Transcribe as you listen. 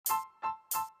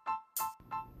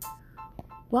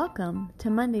Welcome to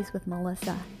Mondays with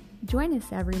Melissa. Join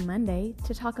us every Monday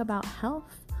to talk about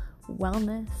health,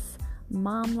 wellness,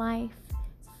 mom life,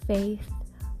 faith,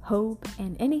 hope,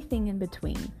 and anything in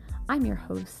between. I'm your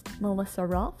host, Melissa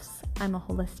Rolfs. I'm a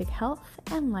holistic health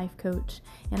and life coach,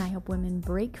 and I help women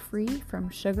break free from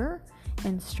sugar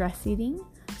and stress eating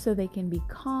so they can be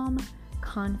calm,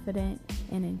 confident,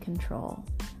 and in control.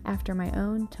 After my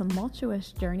own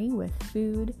tumultuous journey with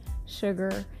food,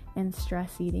 sugar, and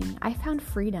stress eating, I found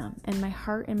freedom, and my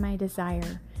heart and my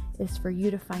desire is for you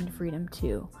to find freedom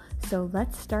too. So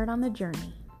let's start on the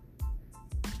journey.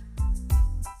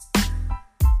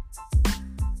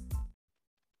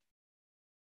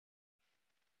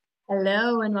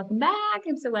 Hello and welcome back.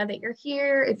 I'm so glad that you're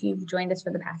here. If you've joined us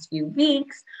for the past few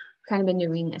weeks, we've kind of been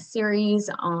doing a series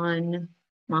on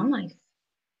mom life.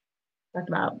 Talked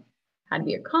about how to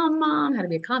be a calm mom, how to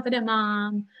be a confident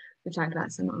mom. We talked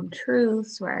about some mom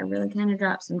truths where I really kind of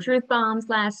dropped some truth bombs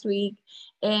last week.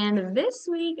 And this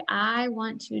week, I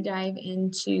want to dive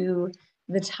into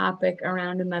the topic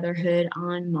around motherhood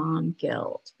on mom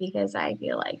guilt, because I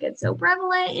feel like it's so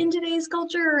prevalent in today's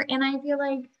culture. And I feel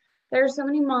like there's so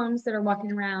many moms that are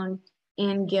walking around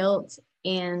in guilt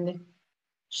and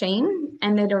shame,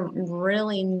 and they don't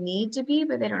really need to be,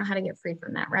 but they don't know how to get free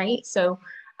from that, right? So,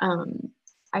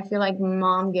 I feel like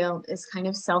mom guilt is kind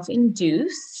of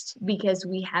self-induced because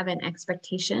we have an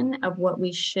expectation of what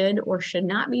we should or should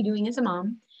not be doing as a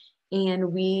mom,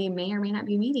 and we may or may not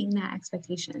be meeting that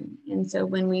expectation. And so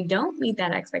when we don't meet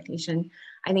that expectation,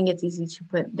 I think it's easy to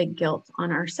put the guilt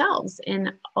on ourselves.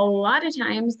 And a lot of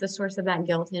times the source of that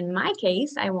guilt, in my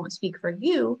case, I won't speak for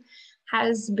you,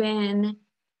 has been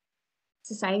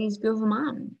society's view of a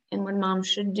mom and what moms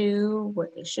should do,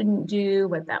 what they shouldn't do,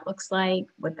 what that looks like,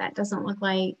 what that doesn't look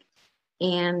like.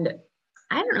 And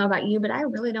I don't know about you, but I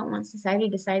really don't want society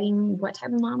deciding what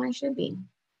type of mom I should be.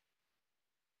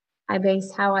 I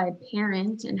base how I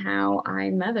parent and how I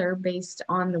mother based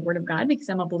on the word of God, because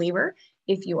I'm a believer.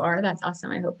 If you are, that's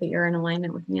awesome. I hope that you're in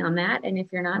alignment with me on that. And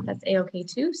if you're not, that's a-okay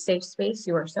too. Safe space.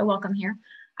 You are so welcome here.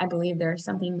 I believe there's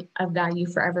something of value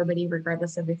for everybody,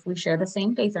 regardless of if we share the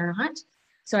same faith or not.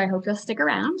 So I hope you'll stick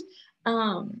around.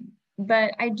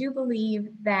 But I do believe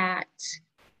that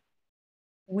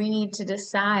we need to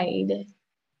decide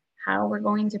how we're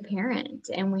going to parent,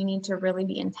 and we need to really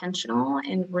be intentional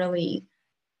and really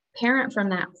parent from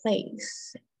that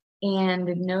place, and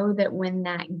know that when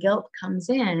that guilt comes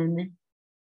in,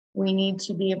 we need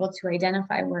to be able to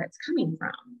identify where it's coming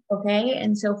from. Okay.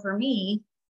 And so for me,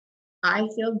 I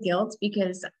feel guilt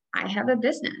because I have a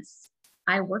business.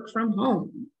 I work from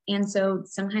home. And so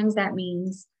sometimes that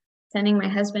means sending my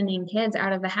husband and kids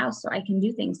out of the house so I can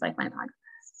do things like my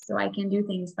podcast. So I can do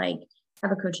things like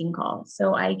have a coaching call.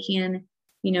 So I can,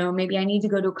 maybe I need to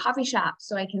go to a coffee shop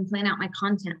so I can plan out my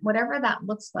content, whatever that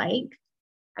looks like.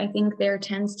 I think there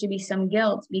tends to be some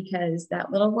guilt because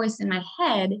that little voice in my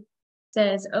head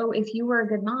says, oh, if you were a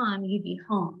good mom, you'd be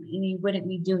home and you wouldn't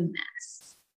be doing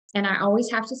this. And I always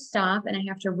have to stop and I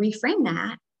have to reframe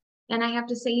that. And I have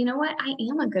to say, you know what? I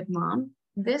am a good mom.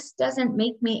 This doesn't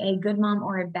make me a good mom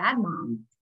or a bad mom.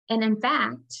 And in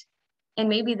fact, and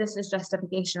maybe this is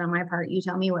justification on my part, you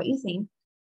tell me what you think,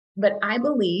 but I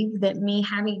believe that me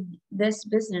having this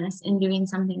business and doing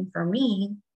something for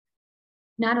me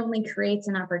not only creates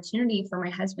an opportunity for my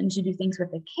husband to do things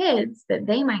with the kids that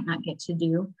they might not get to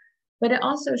do, but it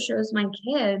also shows my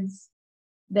kids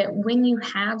that when you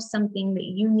have something that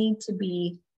you need to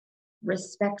be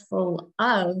respectful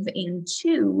of and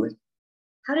to,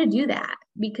 how to do that,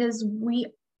 because we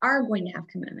are going to have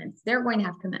commitments. They're going to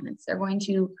have commitments. They're going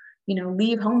to,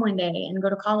 leave home one day and go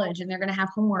to college, and they're going to have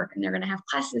homework, and they're going to have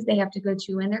classes they have to go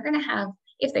to, and they're going to have,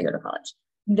 if they go to college,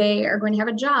 they are going to have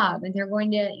a job, and they're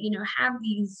going to, have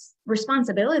these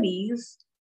responsibilities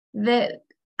that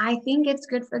I think it's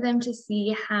good for them to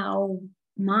see how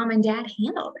mom and dad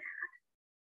handle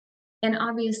that. And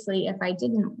obviously, if I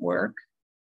didn't work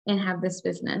and have this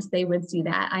business, they would see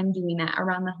that I'm doing that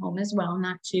around the home as well.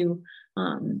 Not to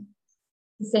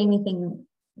say anything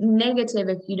negative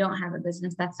if you don't have a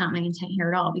business. That's not my intent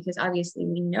here at all, because obviously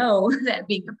we know that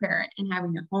being a parent and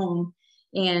having a home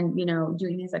and,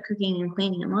 doing things like cooking and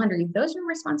cleaning and laundry, those are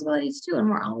responsibilities too. And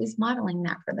we're always modeling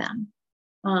that for them.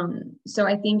 So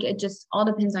I think it just all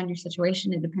depends on your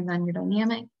situation. It depends on your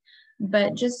dynamic,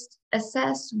 but just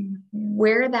assess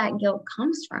where that guilt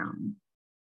comes from.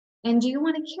 And do you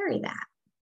want to carry that?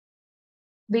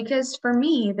 Because for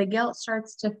me, the guilt started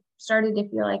to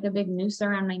feel like a big noose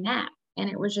around my neck. And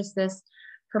it was just this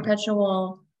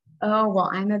perpetual, oh, well,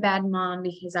 I'm a bad mom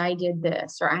because I did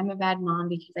this, or I'm a bad mom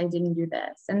because I didn't do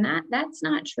this. And that's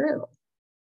not true.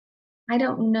 I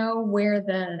don't know where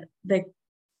the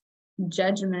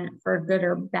judgment for good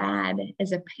or bad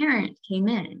as a parent came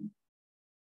in.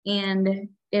 And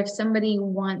if somebody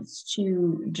wants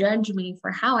to judge me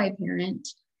for how I parent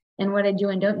and what I do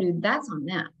and don't do, that's on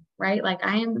them, right? Like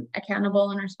I am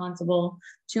accountable and responsible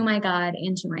to my God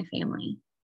and to my family.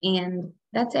 And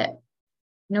that's it.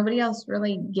 Nobody else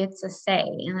really gets a say.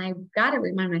 And I've got to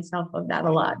remind myself of that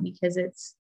a lot because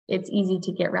it's easy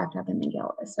to get wrapped up in the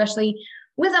guilt, especially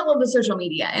with all of the social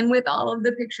media and with all of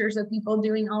the pictures of people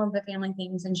doing all of the family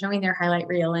things and showing their highlight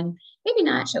reel and maybe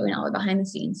not showing all the behind the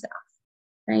scenes stuff,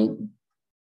 right?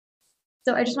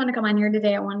 So I just want to come on here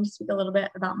today. I wanted to speak a little bit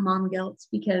about mom guilt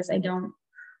because I don't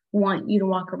want you to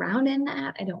walk around in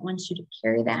that. I don't want you to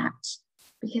carry that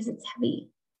because it's heavy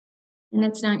and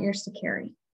it's not yours to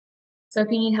carry. So if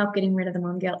you need help getting rid of the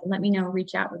mom guilt, let me know,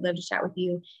 reach out. We'd love to chat with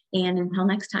you. And until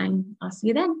next time, I'll see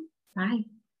you then. Bye.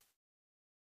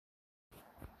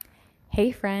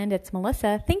 Hey friend, it's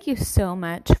Melissa. Thank you so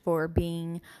much for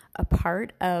being a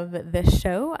part of the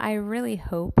show. I really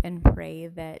hope and pray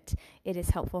that it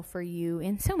is helpful for you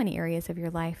in so many areas of your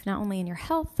life, not only in your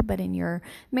health, but in your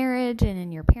marriage and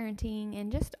in your parenting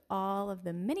and just all of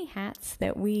the many hats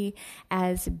that we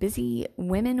as busy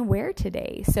women wear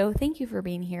today. So thank you for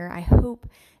being here. I hope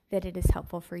that it is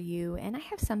helpful for you. And I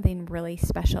have something really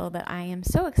special that I am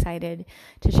so excited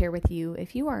to share with you.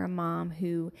 If you are a mom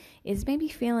who is maybe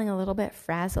feeling a little bit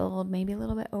frazzled, maybe a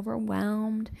little bit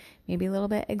overwhelmed, maybe a little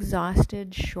bit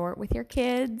exhausted, short with your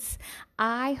kids,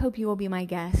 I hope you will be my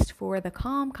guest for the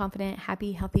Calm, Confident,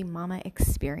 Happy, Healthy Mama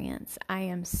experience. I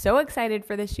am so excited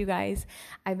for this, you guys.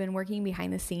 I've been working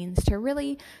behind the scenes to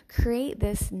really create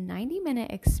this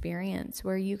 90-minute experience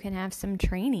where you can have some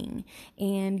training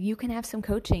and you can have some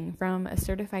coaching from a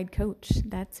certified coach,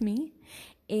 that's me,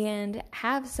 and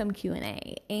have some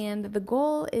Q&A. And the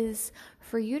goal is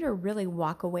for you to really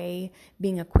walk away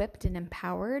being equipped and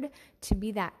empowered to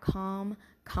be that calm,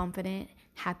 confident,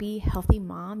 happy, healthy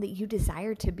mom that you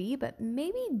desire to be, but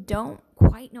maybe don't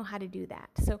quite know how to do that.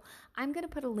 So I'm going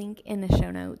to put a link in the show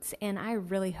notes, and I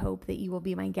really hope that you will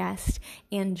be my guest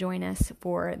and join us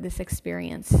for this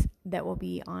experience that will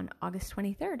be on August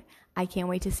 23rd. I can't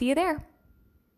wait to see you there.